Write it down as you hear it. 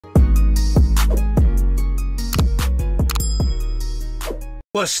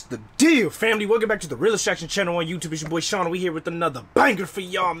What's the deal, family? Welcome back to the Real Extraction channel on YouTube. It's your boy Sean. We here with another banger for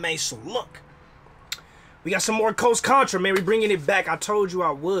y'all, man. So look, we got some more Coast Contra, man. We bringing it back. I told you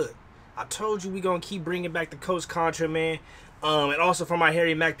I would. I told you we gonna keep bringing back the Coast Contra, man. And also for my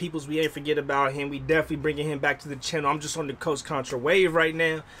Harry Mack peoples, we ain't forget about him. We definitely bringing him back to the channel. I'm just on the Coast Contra wave right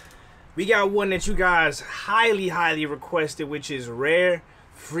now. We got one that you guys highly requested, which is Rare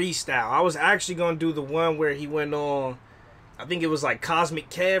Freestyle. I was actually gonna do the one where he went on, I think it was like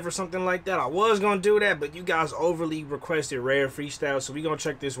Cosmic Kev or something like that. I was going to do that, but you guys overly requested Rare Freestyle, so we going to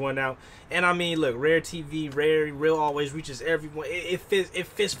check this one out. And I mean, look, Rare TV, Rare, Real always reaches everyone. It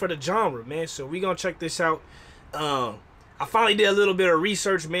fits for the genre, man. So we going to check this out. I finally did a little bit of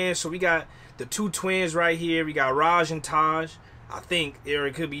research, man. So we got the two twins right here. We got Raj and Taj. I think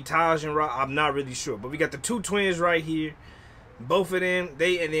it could be Taj and Raj. I'm not really sure. But we got the two twins right here. Both of them.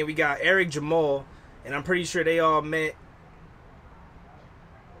 And then we got Eric Jamal. And I'm pretty sure they all met.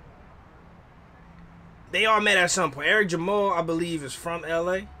 They all met at some point. Eric Jamal, I believe, is from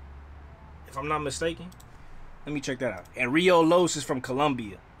LA, if I'm not mistaken. Let me check that out. And Rio Los is from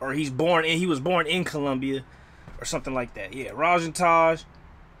Colombia, or he was born in Colombia, or something like that. Yeah, Raj and Taj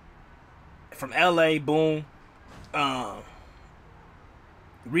from LA, boom.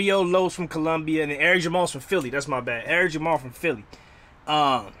 Rio Los from Colombia, and then Eric Jamal's from Philly. That's my bad. Eric Jamal from Philly.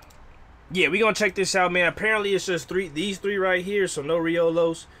 Yeah, we gonna check this out, man. Apparently, it's just these three right here, so no Rio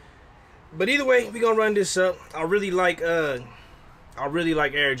Los. But either way, we gonna run this up. I really like Eric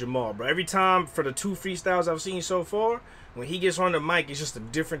Jamal, bro. Every time for the two freestyles I've seen so far, when he gets on the mic, it's just a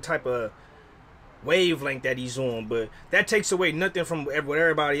different type of wavelength that he's on. But that takes away nothing from what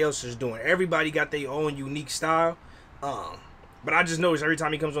everybody else is doing. Everybody got their own unique style. But I just noticed every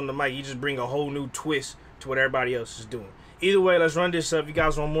time he comes on the mic, he just bring a whole new twist to what everybody else is doing. Either way, let's run this up. If you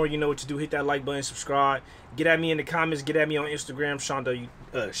guys want more, you know what to do. Hit that like button, subscribe. Get at me in the comments. Get at me on Instagram, Sean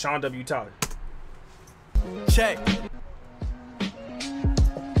W. Tyler. Check.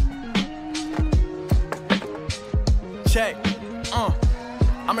 Check.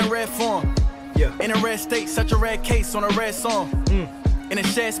 I'm in red form. Yeah. In a red state, such a red case on a red song. In a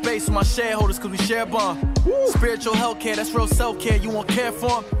shared space with my shareholders, cause we share a bond. Spiritual health care, that's real self-care. You want care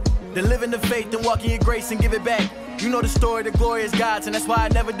for them? Then live in the faith and walk in your grace and give it back. You know the story, the glory is God's, and that's why I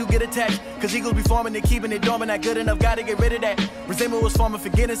never do get attached. Cause eagles be forming and keeping it dormant, not good enough, gotta get rid of that. Resentment was forming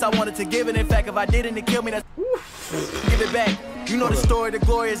forgiveness, I wanted to give it. In fact, if I didn't, it killed me, that's give it back. You know the story, the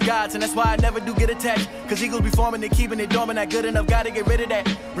glory is God's, and that's why I never do get attached. Cause eagles be forming and keeping it dormant, not good enough, gotta get rid of that.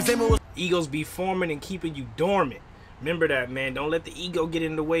 Resentment was Eagles be forming and keeping you dormant. Remember that, man. Don't let the ego get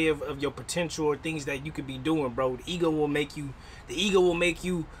in the way of your potential or things that you could be doing, bro. The ego will make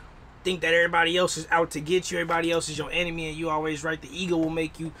you think that everybody else is out to get you, everybody else is your enemy, and you always right. The ego will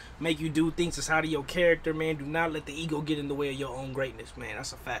make you do things that's out of your character, man. Do not let the ego get in the way of your own greatness, man.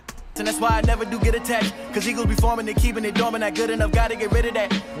 That's a fact. And that's why I never do get attached. Cause eagles be forming and keeping it dormant, not good enough, gotta get rid of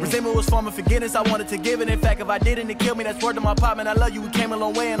that. Resentment was forming forgiveness, I wanted to give it. In fact, if I didn't, it killed me. That's word to my pop, man. I love you, we came a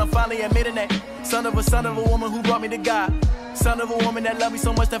long way, and I'm finally admitting that. Son of a woman who brought me to God. Son of a woman that loved me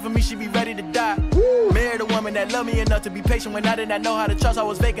so much that for me she'd be ready to die. Married a woman that loved me enough to be patient when I did not know how to trust. I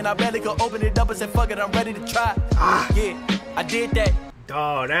was vacant, I barely could open it up and said, fuck it, I'm ready to try. Yeah, I did that.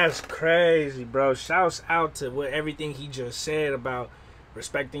 Dawg, that's crazy, bro. Shouts out to everything he just said about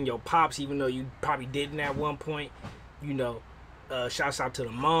respecting your pops, even though you probably didn't at one point. You know, shouts out to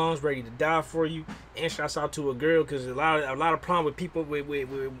the moms ready to die for you, and shouts out to a girl, because a lot of problem with people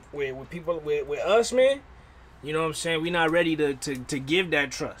with us, man. You know what I'm saying? We're not ready to give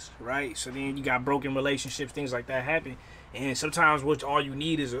that trust, right? So then you got broken relationships, things like that happen. And sometimes what all you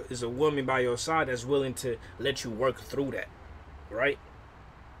need is a woman by your side that's willing to let you work through that, right?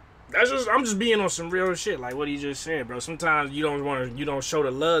 I'm just being on some real shit, like what he just said, bro. Sometimes you don't show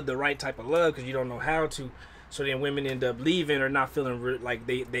the right type of love because you don't know how to. So then women end up leaving or not feeling like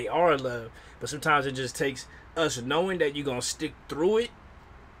they are loved. But sometimes it just takes us knowing that you're gonna stick through it,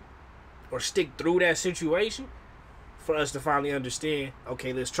 or stick through that situation, for us to finally understand,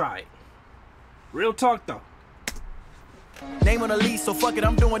 okay, let's try it. Real talk, though. Name on the lease, so fuck it,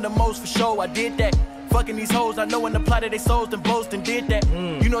 I'm doing the most for sure. I did that. Fucking these hoes, I know in the plot of they souls and boast and did that.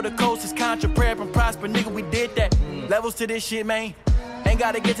 You know the coast is Contra, prayer and prosper, nigga, we did that. Levels to this shit, man. Ain't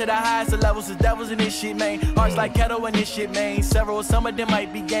gotta get to the highest of levels, the devils in this shit, man. Hearts like kettle in this shit, man. Some of them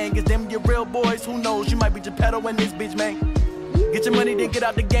might be gang, cause them your real boys, who knows? You might be Geppetto in this bitch, man. Get your money, then get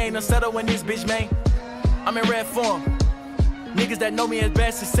out the game, and settle in this bitch, man. I'm in red form. Niggas that know me as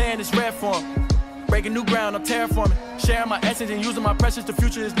best is saying it's red form. Breaking new ground, I'm terraforming. Sharing my essence and using my precious, the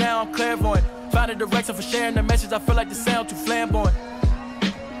future is now, I'm clairvoyant. Find a direction for sharing the message, I feel like the sound too flamboyant.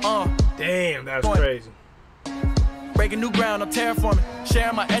 Damn, that's crazy. Breaking new ground, I'm terraforming.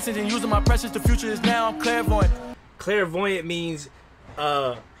 Sharing my essence and using my precious. The future is now, I'm clairvoyant. Clairvoyant means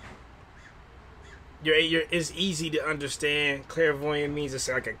it's easy to understand. Clairvoyant means it's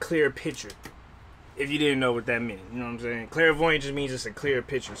like a clear picture. If you didn't know what that meant, you know what I'm saying? Clairvoyant just means it's a clear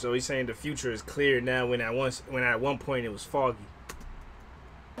picture. So he's saying the future is clear now when at one point it was foggy.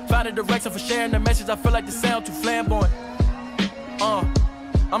 Find a direction for sharing the message. I feel like the sound too flamboyant.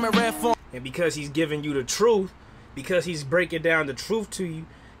 I'm in red form. And because he's giving you the truth, because he's breaking down the truth to you,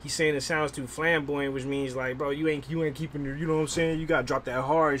 he's saying it sounds too flamboyant, which means like, bro, you ain't keeping your, you know what I'm saying? You gotta drop that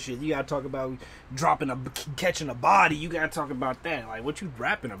hard shit. You gotta talk about catching a body. You gotta talk about that. Like, what you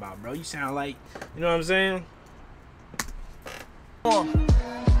rapping about, bro? You sound like, you know what I'm saying?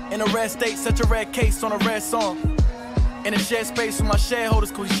 In a red state, such a red case on a red song. In a shared space with my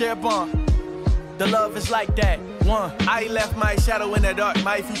shareholders, cause we share bond. The love is like that. One, I left my shadow in the dark.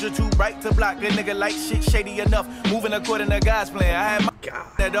 My future too bright to block a nigga like shit shady enough. Moving according to God's plan. I had my God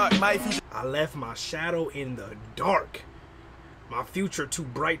in the dark. My future. I left my shadow in the dark. My future too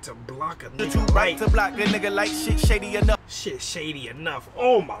bright to block a nigga. Too bright to block a nigga like shit shady enough. Shit shady enough.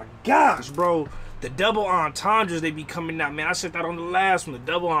 Oh my gosh, bro. The double entendres they be coming out, man. I said that on the last one. The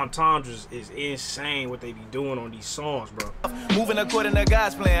double entendres is insane what they be doing on these songs, bro. Moving according to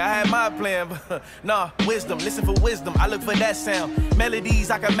God's plan. I had my plan, but nah, wisdom. Listen for wisdom. I look for that sound. Melodies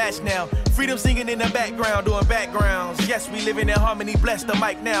I can match now. Freedom singing in the background, doing backgrounds. Yes, we living in harmony. Bless the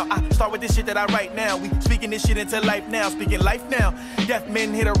mic now. I start with this shit that I write now. We speaking this shit into life now. Speaking life now. Deaf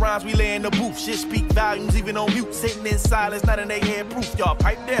men hit the rhymes. We lay in the booth. Shit speak volumes, even on mute. Sitting in silence, not in their head proof. Y'all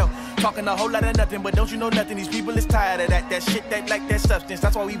pipe down. Talking a whole lot of nothing, but don't you know nothing? These people is tired of that shit that like that substance.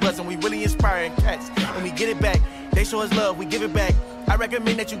 That's why we buzzing. We really inspiring cats. And we get it back. They show us love, we give it back. I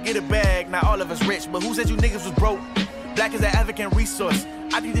recommend that you get a bag. Not all of us rich, but who said you niggas was broke? Black is an African resource.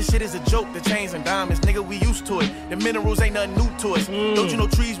 I think this shit is a joke. The chains and diamonds, nigga, we used to it. The minerals ain't nothing new to us. Don't you know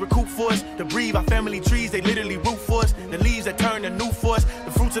trees recruit for us? To breathe, our family trees, they literally root for us. The leaves that turn to new for us.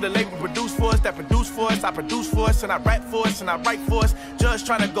 The fruits of the labor produce for us, that produce for us. I produce for us, and I rap for us, and I write for us. Judge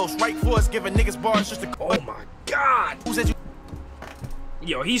trying to ghost write for us, giving niggas bars just to. Oh my God. Who said you?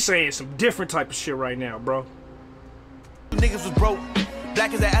 Yo, he's saying some different type of shit right now, bro. Niggas was broke.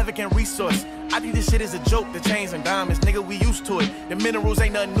 Black is an African resource. I think this shit is a joke. The chains and diamonds, nigga, we used to it. The minerals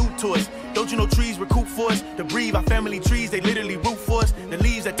ain't nothing new to us. Don't you know trees recruit for us? To breathe, our family trees, they literally root for us. The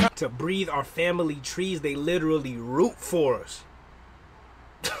leaves that turn. To breathe, our family trees, they literally root for us.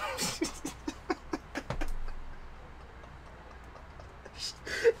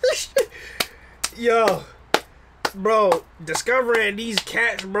 Yo, bro, discovering these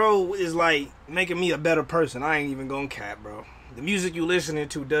cats, bro, is like making me a better person. I ain't even gonna cap, bro. The music you listening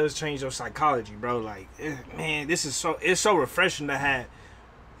to does change your psychology, bro. Like, man, it's so refreshing to have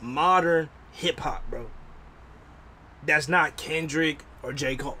modern hip hop, bro. That's not Kendrick or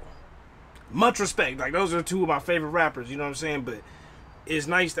J. Cole. Much respect. Like, those are two of my favorite rappers, you know what I'm saying? But it's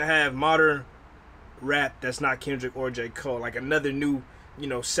nice to have modern rap that's not Kendrick or J. Cole. Like another new, you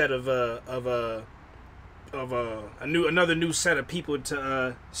know, set of another new set of people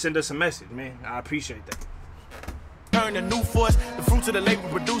to send us a message, man. I appreciate that. Turn the new for us, the fruits of the labor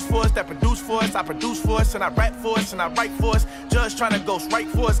produce for us, that produce for us, I produce for us, and I rap for us, and I write for us. Judge trying to ghost write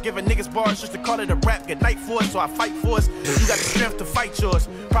for us, giving niggas bars just to call it a rap, good night for us, so I fight for us. You got the strength to fight yours.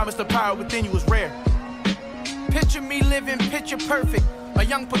 Promise the power within you is rare. Picture me living picture perfect. A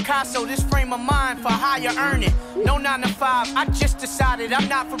young Picasso, this frame of mind for higher earning. No 9 to 5, I just decided I'm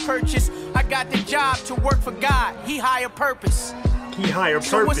not for purchase. I got the job to work for God, he higher purpose. He higher purpose.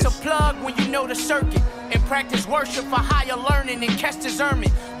 So it's a plug when you know the circuit. And practice worship for higher learning and catch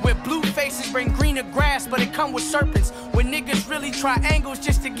discernment. Where blue faces bring greener grass, but it come with serpents. When niggas really try angles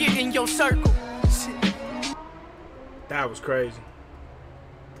just to get in your circle. Shit. That was crazy.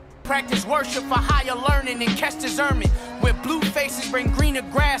 Practice worship for higher learning and catch discernment. Where blue faces bring greener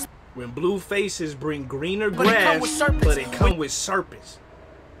grass. When blue faces bring greener grass, but it come with serpents.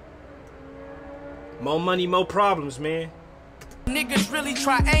 More money, more problems, man. Niggas really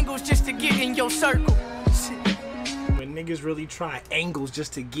try angles just to get in your circle. When niggas really try angles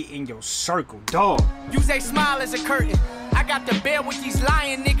just to get in your circle, dog. Use a smile as a curtain. I got to bear with these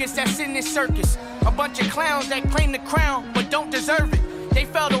lying niggas that's in this circus. A bunch of clowns that claim the crown but don't deserve it. They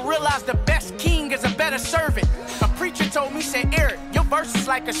fail to realize the best king is a better servant. A preacher told me, said, Eric, your verse is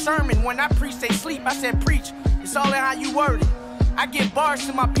like a sermon. When I preach, they sleep. I said, preach. It's all in how you word it. I give bars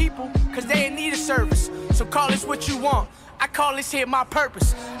to my people cause they in need of service. So call this what you want. I call this here my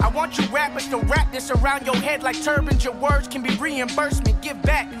purpose. I want you rappers to wrap this around your head like turbans. Your words can be reimbursement. Give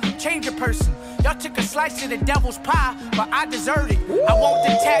back, change a person. Y'all took a slice of the devil's pie, but I deserved it. I won't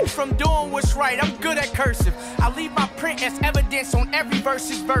detach from doing what's right. I'm good at cursive. I leave my print as evidence on every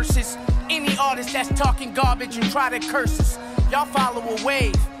verses. Any artist that's talking garbage and try to curse us. Y'all follow a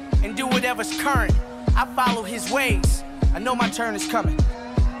wave and do whatever's current. I follow his ways. I know my turn is coming.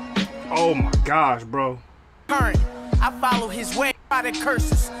 Oh my gosh, bro. Current. I follow his way. Try to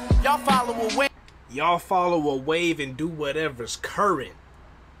curse us. Y'all follow a wave. Y'all follow a wave and do whatever's current.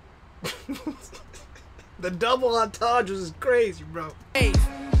 The double entendres is crazy, bro.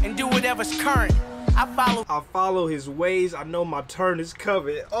 And do whatever's current. I follow his ways. I know my turn is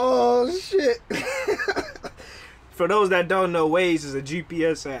coming. Oh shit. For those that don't know, Waze is a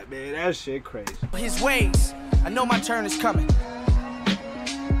GPS app, man. That shit crazy. His ways. I know my turn is coming.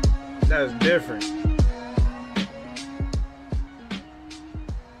 That's different.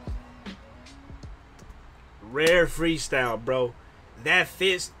 Rare freestyle, bro. That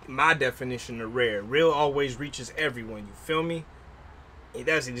fits my definition of rare. Real always reaches everyone, you feel me? And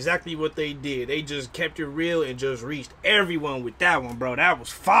that's exactly what they did. They just kept it real and just reached everyone with that one, bro. That was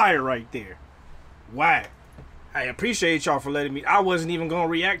fire right there. Wow. I appreciate y'all for letting me. I wasn't even going to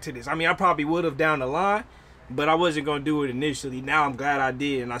react to this. I mean, I probably would have down the line, but I wasn't going to do it initially. Now I'm glad I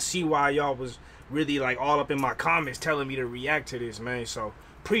did, and I see why y'all was really like all up in my comments telling me to react to this, man. So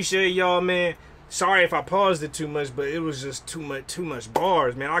appreciate y'all, man. Sorry if I paused it too much, but it was just too much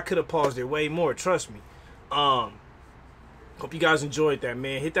bars, man. I could have paused it way more, trust me. Hope you guys enjoyed that,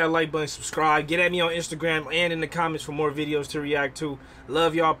 man. Hit that like button, subscribe, get at me on Instagram and in the comments for more videos to react to.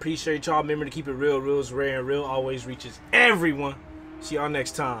 Love y'all, appreciate y'all. Remember to keep it real. Real is rare, and real always reaches everyone. See y'all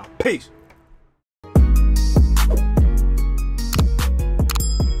next time. Peace.